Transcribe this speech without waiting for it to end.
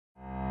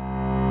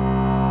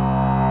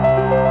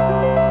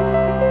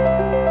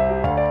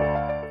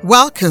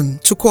Welcome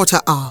to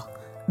Quarter Hour.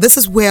 This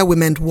is where we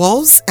mend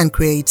walls and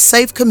create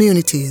safe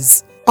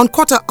communities. On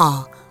Quarter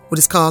Hour, we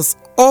discuss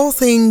all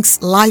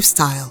things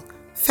lifestyle,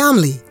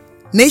 family,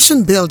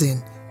 nation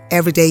building,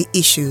 everyday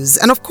issues,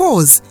 and of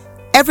course,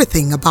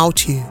 everything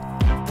about you.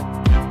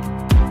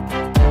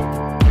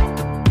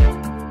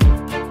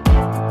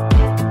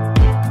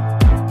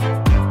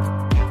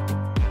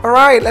 All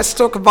right, let's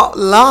talk about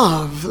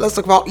love. Let's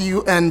talk about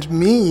you and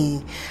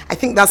me. I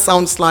think that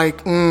sounds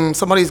like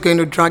somebody's going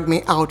to drag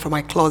me out from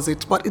my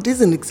closet, but it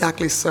isn't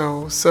exactly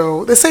so.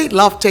 So they say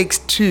love takes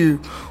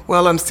two.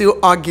 Well, I'm still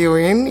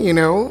arguing,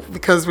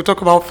 because we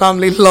talk about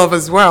family love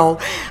as well.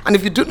 And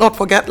if you do not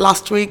forget,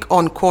 last week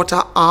on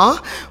Quarter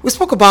Hour, we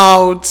spoke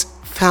about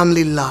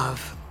family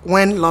love,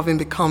 when loving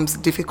becomes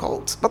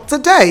difficult. But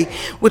today,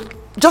 with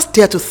just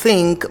dare to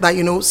think that,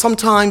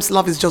 sometimes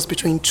love is just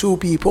between two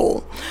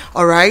people,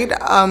 all right?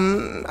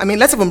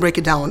 Let's even break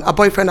it down. A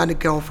boyfriend and a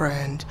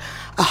girlfriend,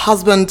 a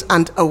husband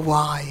and a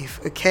wife,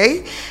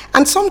 okay?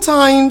 And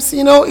sometimes,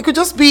 it could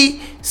just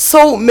be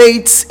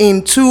soulmates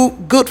in two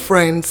good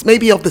friends,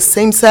 maybe of the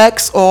same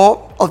sex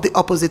or of the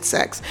opposite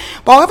sex.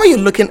 But however you're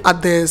looking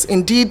at this,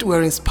 indeed,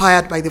 we're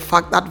inspired by the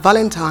fact that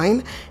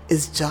Valentine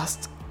is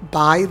just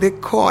by the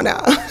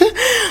corner.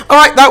 All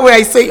right, that way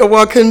I say you're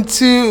welcome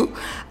to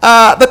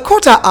the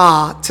Quarter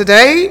Hour.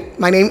 Today,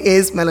 my name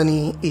is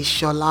Melanie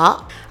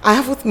Ishola. I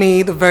have with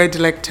me the very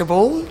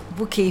delectable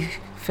Buki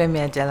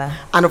Femi Ajala.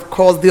 And of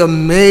course, the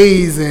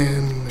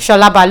amazing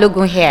Shola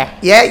Balogun here.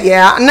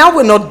 Yeah. And now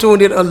we're not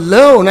doing it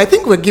alone. I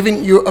think we're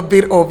giving you a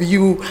bit of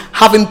you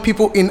having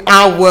people in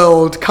our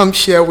world come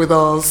share with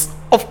us.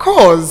 Of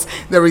course,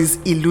 there is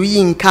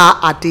Iluyinka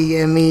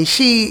Adeyemi.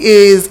 She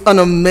is an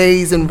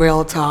amazing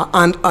realtor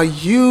and a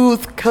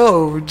youth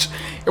coach.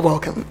 You're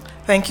welcome.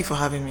 Thank you for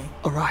having me.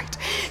 All right.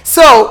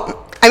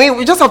 So,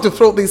 we just have to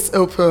throw this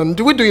open.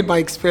 Do we do it by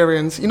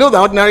experience? That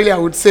ordinarily I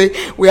would say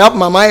we have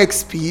Mama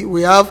XP.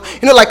 We have,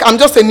 I'm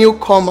just a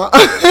newcomer.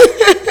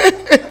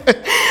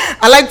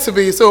 I like to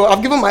be. So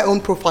I've given my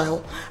own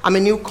profile. I'm a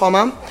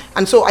newcomer.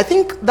 And so I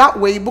think that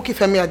way Buki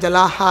Femi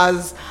Ajala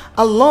has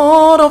a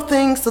lot of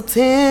things to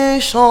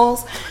teach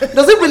us.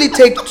 Does it really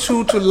take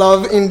two to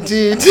love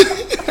indeed?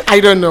 I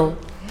don't know.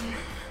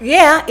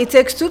 Yeah, it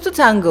takes two to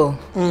tango.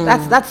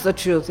 That's the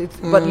truth.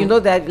 But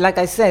that, like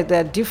I said,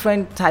 there are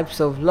different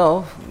types of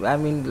love.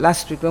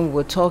 Last week when we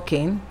were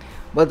talking,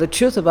 but the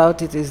truth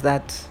about it is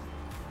that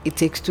it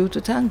takes two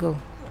to tango.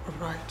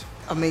 Right.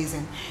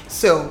 Amazing.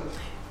 So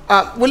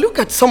we'll look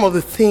at some of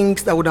the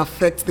things that would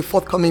affect the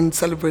forthcoming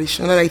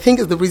celebration, and I think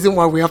is the reason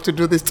why we have to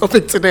do this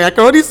topic today. I can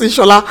already see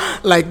Shola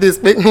like this,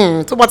 but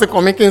I'm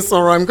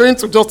going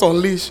to just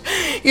unleash,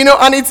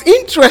 and it's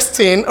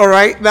interesting, all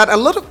right, that a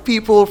lot of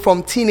people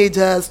from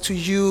teenagers to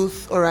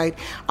youth, all right,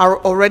 are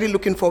already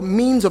looking for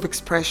means of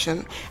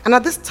expression, and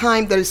at this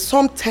time there is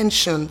some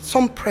tension,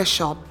 some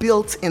pressure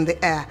built in the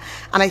air,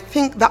 and I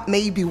think that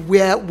may be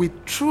where we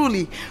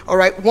truly, all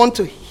right, want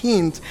to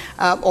hint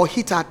or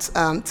hit at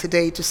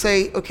today to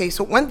say, okay,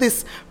 so when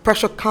this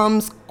pressure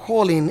comes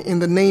calling in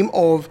the name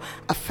of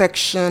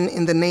affection,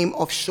 in the name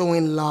of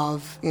showing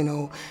love,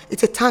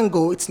 it's a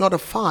tango, it's not a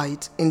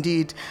fight.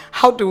 Indeed,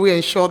 how do we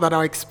ensure that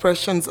our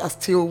expressions are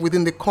still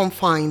within the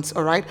confines,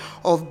 all right,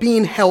 of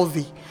being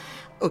healthy?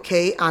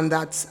 Okay, and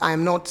that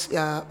I'm not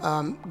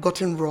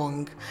gotten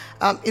wrong.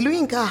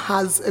 Iluyinka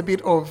has a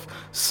bit of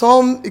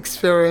some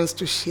experience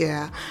to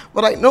share,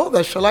 but I know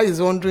that Shola is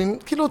wondering,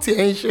 but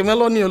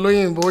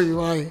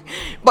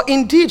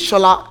indeed,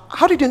 Shola,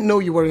 how did you know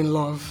you were in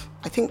love?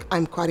 I think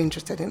I'm quite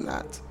interested in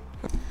that.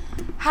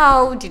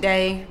 How did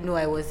I know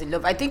I was in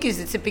love? I think it's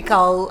the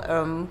typical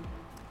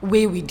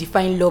way we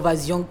define love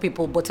as young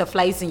people.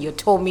 Butterflies in your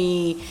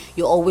tummy.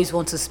 You always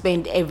want to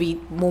spend every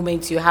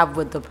moment you have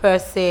with the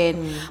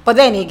person. But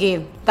then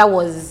again, that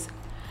was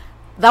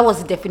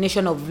the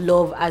definition of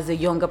love as a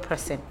younger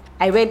person.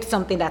 I read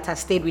something that has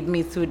stayed with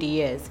me through the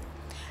years.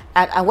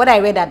 And what I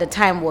read at the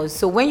time was,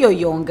 so when you're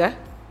younger,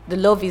 the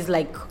love is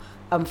like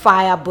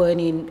fire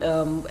burning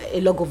a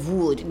log of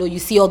wood. You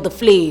see all the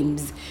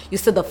flames, you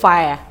see the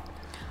fire.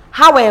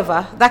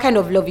 However, that kind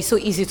of love is so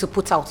easy to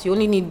put out. You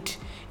only need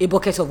a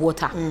bucket of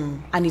water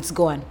and it's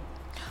gone.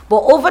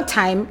 But over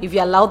time, if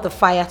you allow the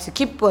fire to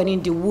keep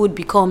burning, the wood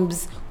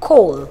becomes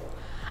coal.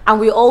 And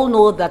we all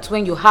know that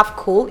when you have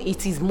coal,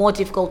 it is more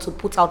difficult to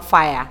put out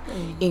fire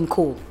in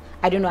coal.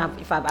 I don't know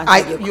if I've answered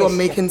your question. You're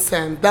making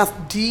sense. That's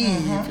deep,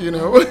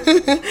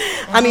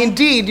 And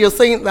indeed, you're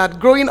saying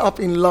that growing up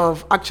in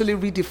love actually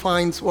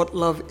redefines what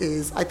love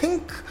is. I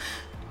think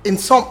in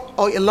some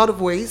or a lot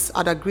of ways,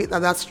 I'd agree that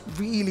that's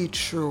really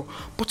true.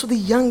 But to the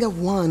younger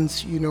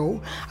ones,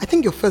 I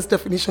think your first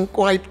definition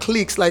quite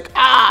clicks like,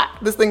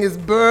 this thing is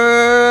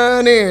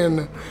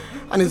burning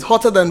and it's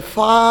hotter than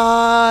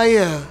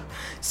fire.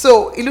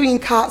 So,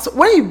 Iluyinka, so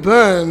when it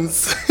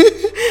burns,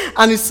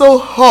 and it's so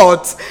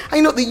hot. And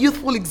you know, the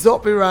youthful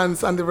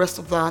exuberance and the rest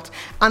of that,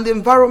 and the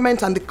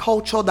environment and the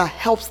culture that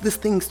helps these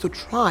things to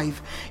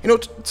thrive. You know,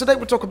 today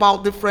we talk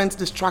about different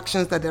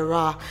distractions that there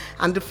are,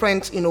 and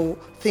different, you know,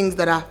 things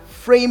that are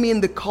framing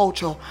the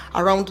culture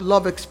around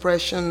love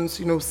expressions,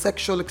 you know,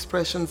 sexual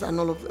expressions and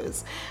all of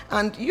this.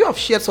 And you have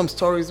shared some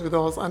stories with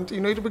us, and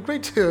you know, it'll be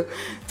great to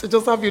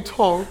just have you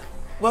talk.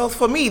 Well,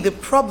 for me, the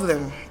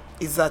problem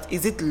is that,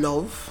 is it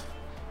love?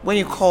 When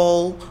you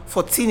call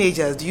for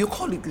teenagers, do you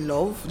call it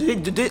love? Do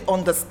they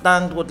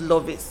understand what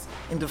love is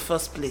in the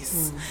first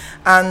place?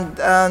 And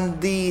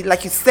the,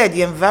 like you said,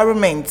 the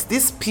environment,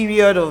 this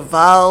period of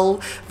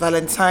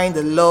Valentine,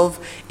 the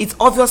love, it's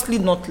obviously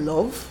not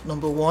love,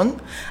 number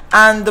one.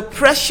 And the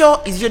pressure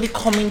is usually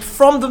coming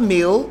from the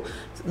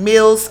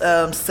male's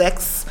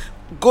sex,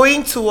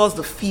 going towards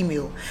the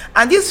female.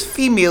 And this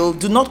female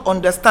do not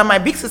understand. My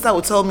big sister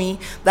will tell me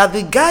that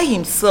the guy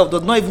himself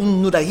does not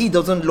even know that he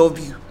doesn't love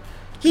you.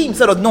 He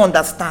himself does not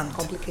understand.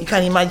 You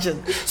can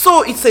imagine.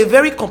 So it's a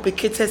very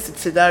complicated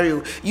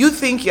scenario. You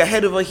think you're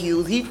head over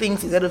heels, he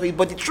thinks he's head over heels,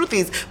 but the truth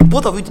is,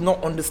 both of you do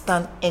not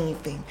understand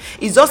anything.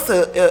 It's just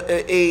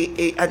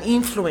an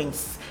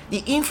influence.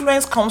 The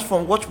influence comes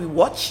from what we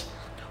watch,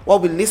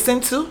 what we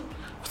listen to.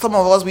 Some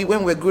of us, when we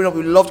were growing up,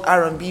 we loved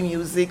R&B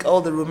music,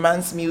 all the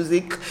romance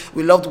music.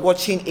 We loved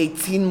watching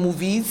 18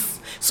 movies.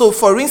 So,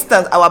 for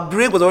instance, our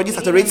brain was already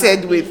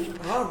saturated with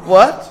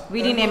what?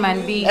 Reading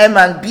M&B.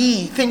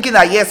 M&B, thinking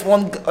that yes,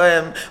 one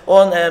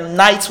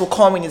night will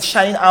come in his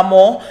shining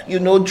armor, you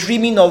know,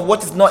 dreaming of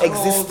what is not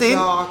existing,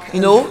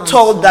 you know,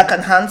 tall, dark,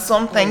 and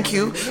handsome. Thank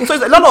you. So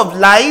it's a lot of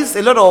lies,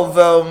 a lot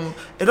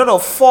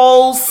of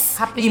false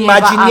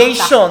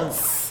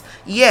imaginations.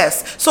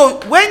 Yes. So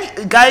when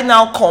a guy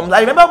now comes, I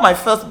remember my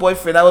first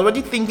boyfriend, I was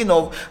already thinking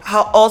of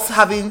how us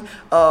having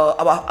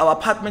our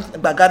apartment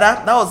in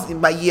Bagada. That was in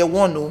my year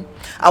one. No?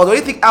 I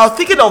was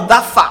thinking of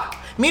that far.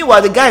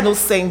 Meanwhile, the guy no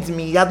sent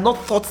me. He had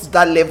not thought to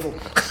that level.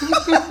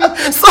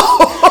 So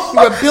you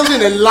were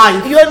building a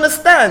life. You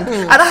understand?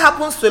 And that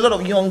happens to a lot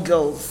of young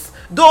girls.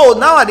 Though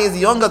nowadays the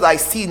young girls I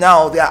see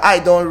now, their eye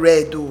don't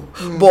read though.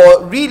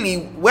 But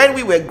really, when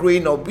we were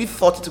growing up, we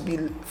thought it to be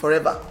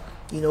forever.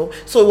 You know,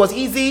 so it was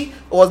easy.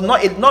 It was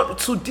not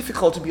too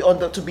difficult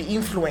to be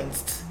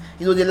influenced.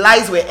 You know, the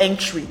lies were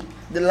entering.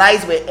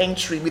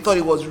 We thought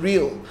it was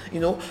real. You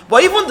know,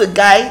 but even the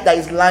guy that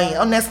is lying,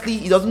 honestly,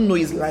 he doesn't know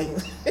he's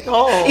lying.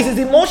 It's his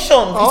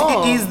emotions.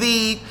 It's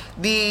the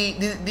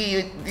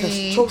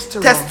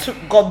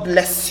testosterone. God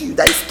bless you,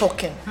 that is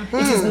talking.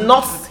 It is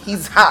not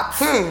his heart.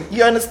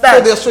 You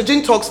understand? So the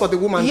estrogen talks for the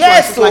woman.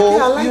 Yes, so like,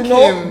 yeah, I like you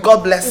know, him.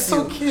 God bless it's you.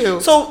 So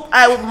cute. So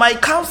my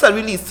counsel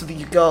really is to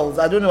the girls.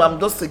 I don't know. I'm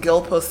just a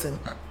girl person.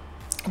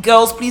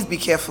 Girls, please be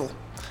careful,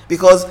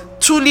 because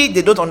truly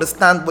they don't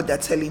understand what they're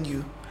telling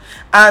you.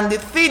 And the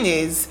thing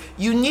is,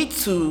 you need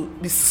to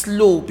be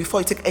slow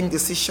before you take any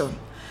decision.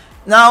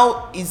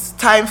 Now it's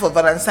time for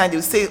Valentine. They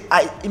will say,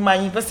 in my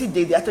university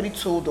day, they actually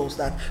told us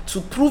that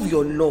to prove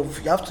your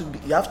love, you have to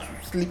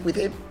sleep with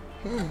him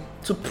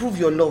to prove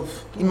your love.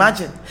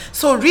 Imagine.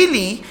 So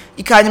really,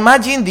 you can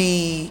imagine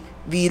the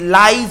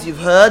lies you've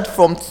heard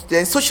from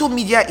the social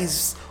media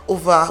is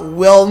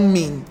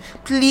overwhelming.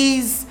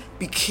 Please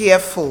be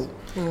careful.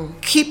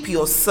 Keep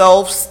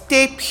yourself.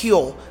 Stay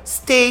pure.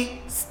 Stay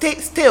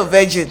a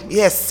virgin.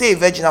 Yes, stay a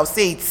virgin. I'll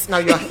say it. Now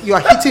you are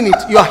hitting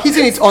it. You are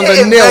hitting it on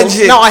the nail.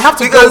 Virgin. Now I have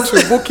to go to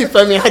Buki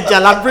Femi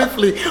Ajala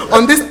briefly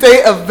on this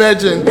stay a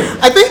virgin.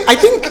 I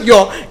think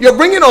you're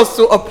bringing us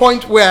to a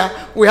point where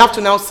we have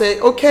to now say,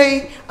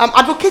 okay, I'm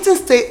advocating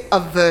stay a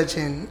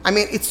virgin. I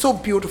mean, it's so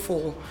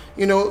beautiful.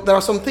 You know, there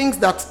are some things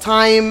that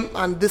time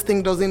and this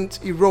thing doesn't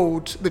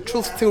erode. The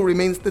truth still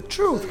remains the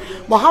truth.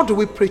 But how do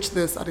we preach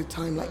this at a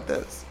time like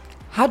this?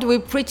 How do we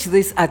preach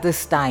this at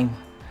this time?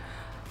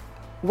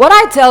 What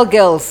I tell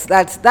girls,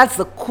 that's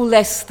the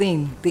coolest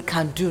thing they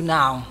can do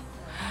now.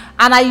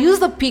 And I use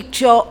the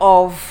picture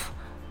of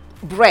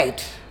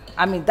bread.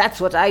 I mean,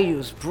 that's what I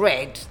use,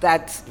 bread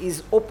that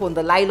is open,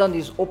 the nylon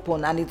is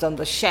open and it's on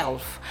the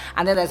shelf.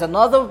 And then there's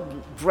another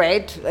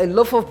bread, a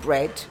loaf of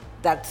bread,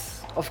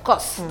 that's, of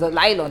course, the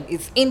nylon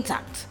is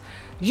intact.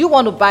 You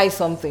want to buy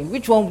something,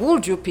 which one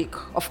would you pick?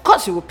 Of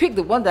course, you will pick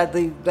the one that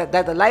the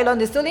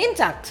nylon is still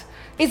intact.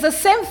 It's the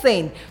same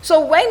thing.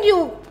 So when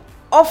you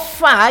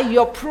offer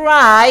your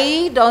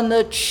pride on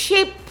a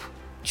cheap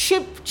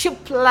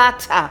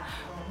platter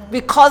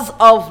because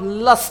of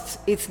lust,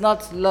 it's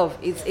not love,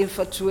 it's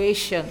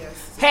infatuation.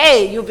 Yes.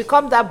 Hey, you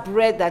become that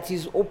bread that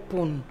is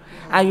open,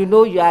 and you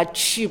know you are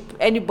cheap.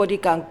 Anybody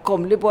can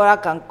come, laborer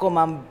can come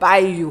and buy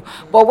you.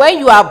 But when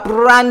you are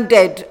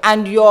branded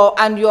and your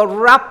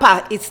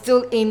wrapper is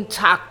still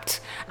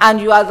intact and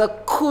you are the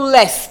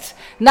coolest.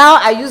 Now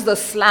I use the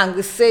slang,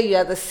 they say you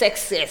are the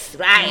sexiest,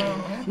 right?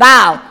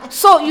 Now,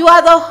 so you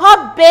are the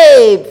hot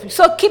babe.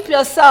 So keep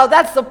yourself.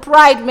 That's the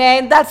pride,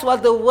 man. That's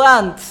what they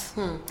want.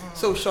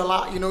 So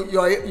Shola, you know,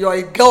 you're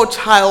a girl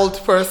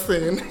child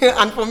person.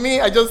 And for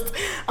me,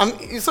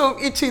 I'm so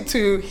itchy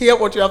to hear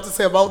what you have to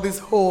say about this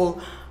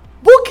whole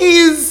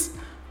Buki's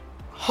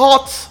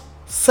hot,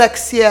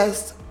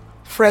 sexiest,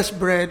 fresh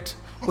bread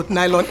with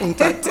nylon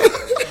intact.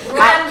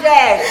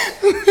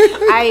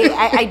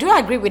 I do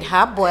agree with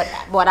her,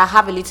 but I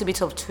have a little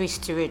bit of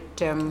twist to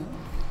it.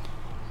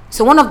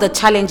 So one of the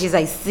challenges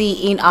I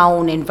see in our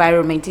own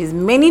environment is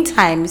many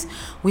times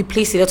we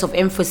place a lot of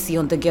emphasis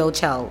on the girl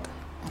child.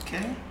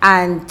 Okay.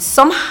 And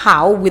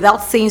somehow,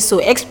 without saying so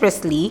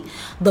expressly,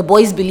 the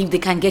boys believe they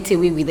can get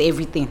away with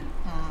everything.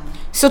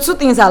 So 2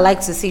 things I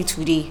like to say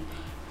today.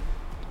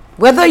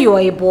 Whether you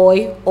are a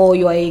boy or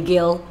you are a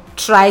girl,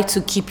 try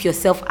to keep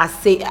yourself as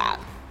safe.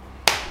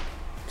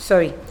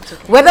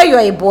 Whether you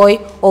are a boy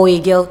or a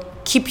girl,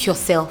 keep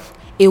yourself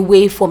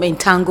away from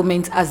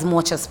entanglement as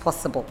much as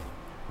possible.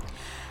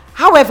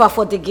 However,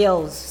 for the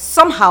girls,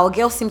 somehow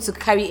girls seem to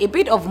carry a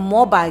bit of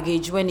more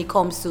baggage when it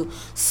comes to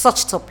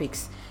such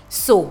topics.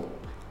 So,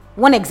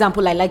 one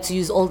example I like to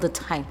use all the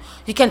time.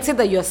 You can say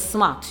that you're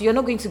smart, you're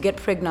not going to get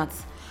pregnant.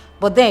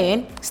 But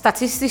then,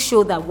 statistics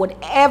show that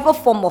whatever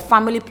form of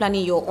family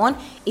planning you're on,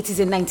 it is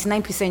a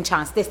 99%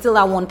 chance. There's still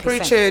that 1%.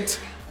 Preach it.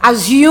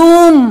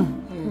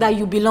 Assume that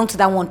you belong to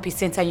that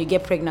 1% and you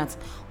get pregnant.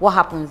 What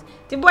happens?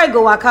 The boy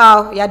go work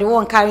out, you're the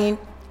one carrying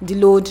the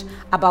load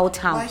about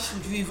town. Why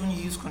should you even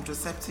use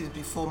contraceptives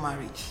before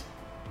marriage?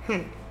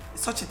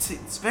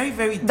 It's very,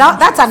 very dangerous.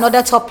 That's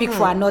another topic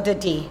for another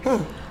day.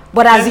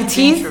 But as Very it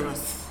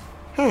dangerous.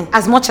 is,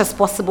 as much as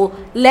possible,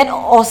 let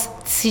us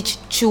teach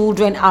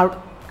children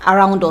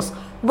around us,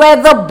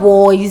 whether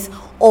boys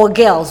or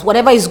girls,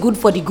 whatever is good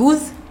for the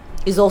goose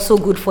is also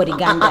good for the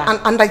gander.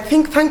 And I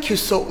think, thank you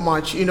so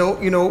much,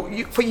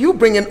 for you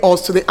bringing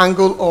us to the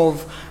angle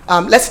of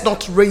let's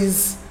not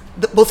raise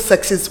both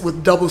sexes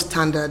with double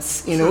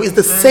standards. It's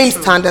the same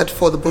standard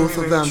for the both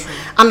of them. True.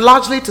 And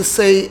largely to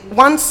say,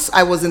 once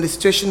I was in the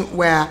situation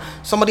where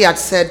somebody had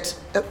said,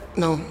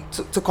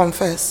 to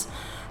confess,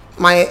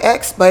 my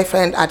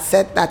ex-boyfriend had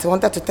said that he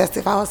wanted to test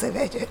if I was a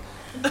virgin.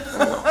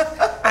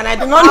 And I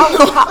did not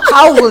know.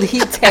 How will he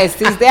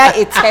test? Is there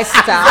a tester?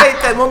 Is there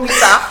a thermometer?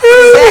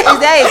 Is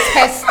there a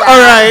tester?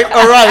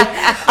 All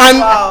right.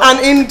 And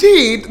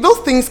indeed, those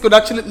things could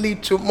actually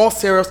lead to more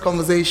serious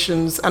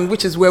conversations, and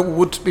which is where we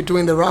would be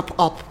doing the wrap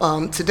up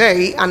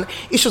today. And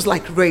issues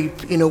like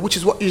rape, which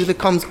is what usually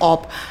comes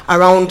up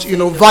around,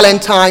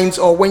 Valentine's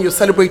or when you're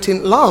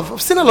celebrating love.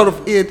 I've seen a lot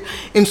of it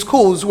in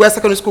schools where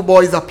secondary school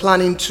boys are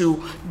planning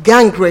to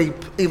gang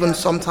rape even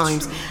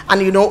sometimes.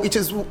 And it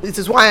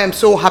is why I'm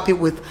so happy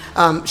with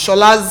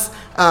Shola's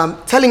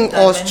telling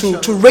us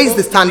to raise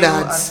the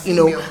standards,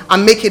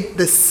 and make it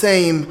the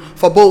same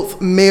for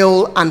both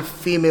male and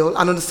female,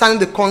 and understanding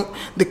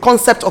the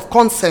concept of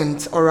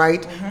consent, all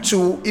right,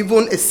 to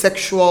even a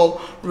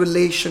sexual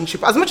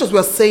relationship. As much as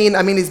we're saying,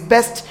 it's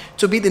best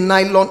to be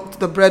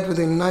the bread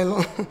within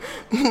nylon.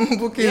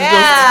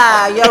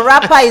 Your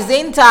wrapper is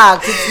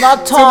intact. It's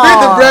not torn. To be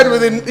the bread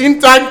within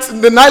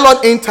intact, the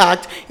nylon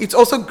intact. It's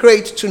also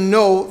great to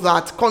know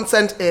that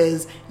consent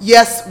is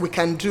yes, we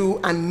can do,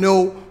 and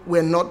no,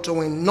 we're not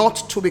doing,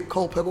 not to be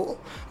culpable,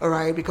 all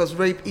right, because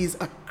rape is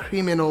a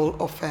criminal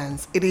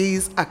offense. It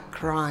is a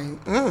crime.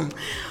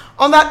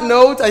 On that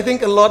note, I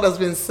think a lot has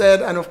been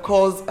said, and of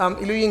course,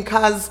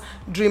 Iluyinka's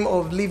dream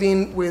of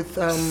living with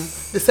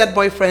the said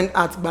boyfriend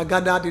at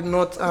Bagada did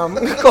not come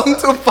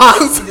to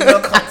pass.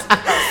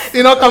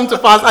 Did not come to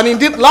pass. And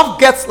indeed, love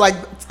gets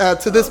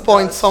to this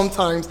point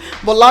sometimes,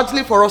 but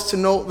largely for us to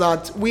know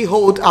that we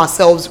hold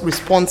ourselves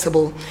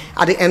responsible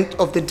at the end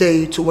of the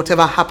day to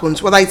whatever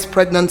happens, whether it's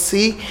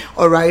pregnancy,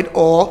 all right,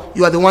 or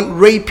you are the one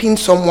raping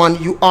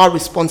someone, you are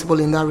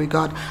responsible in that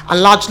regard,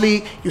 and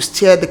largely you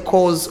steer the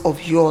course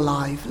of your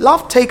life.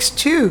 Love takes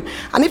two,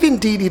 and if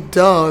indeed it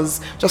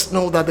does, just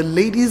know that the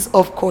ladies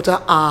of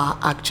Kota are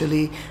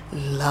actually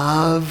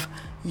love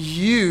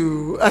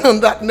you. And on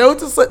that note,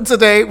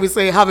 today we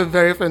say have a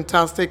very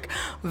fantastic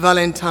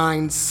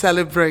Valentine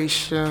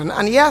celebration.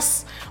 And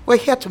yes, we're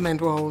here to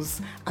mend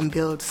walls and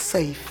build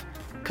safe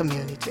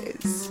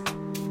communities.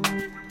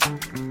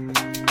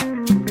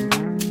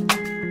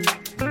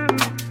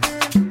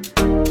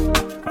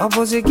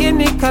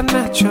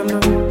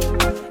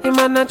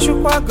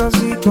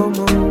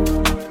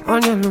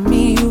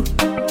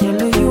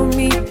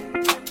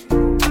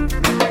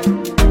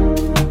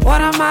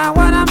 What am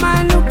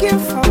I looking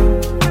for?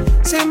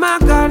 Say my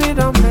God, it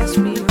don't mess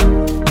me up.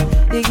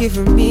 They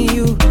giving me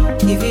you,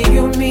 giving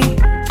you me.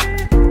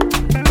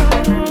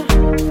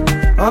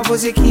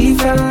 Opposite key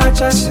fell like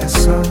just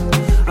so.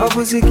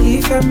 Opposite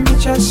key fell me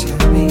just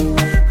me.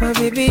 My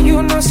baby,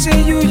 you know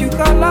say you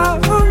got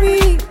love for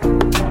me.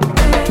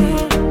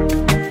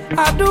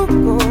 I do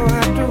go.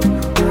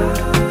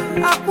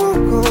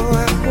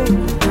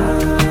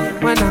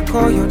 When I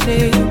call your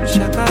name,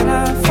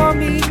 shakara for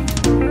me.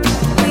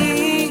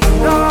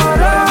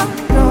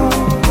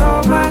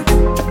 No, man.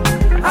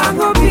 I'm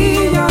gonna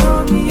be your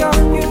Romeo,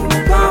 you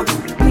gon'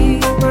 be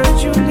my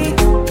Julie.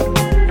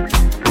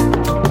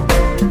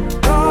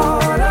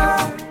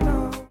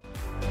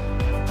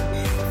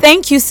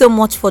 Thank you so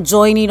much for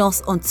joining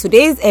us on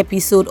today's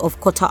episode of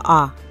Kota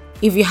R.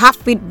 If you have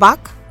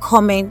feedback,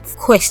 comments,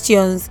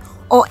 questions,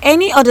 or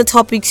any other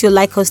topics you'd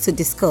like us to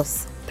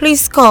discuss,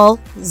 please call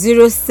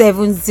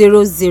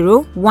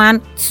 0700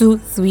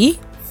 123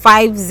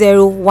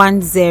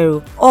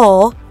 5010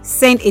 or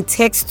send a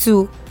text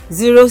to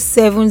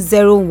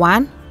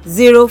 0701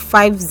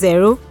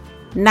 050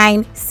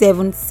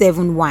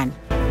 9771.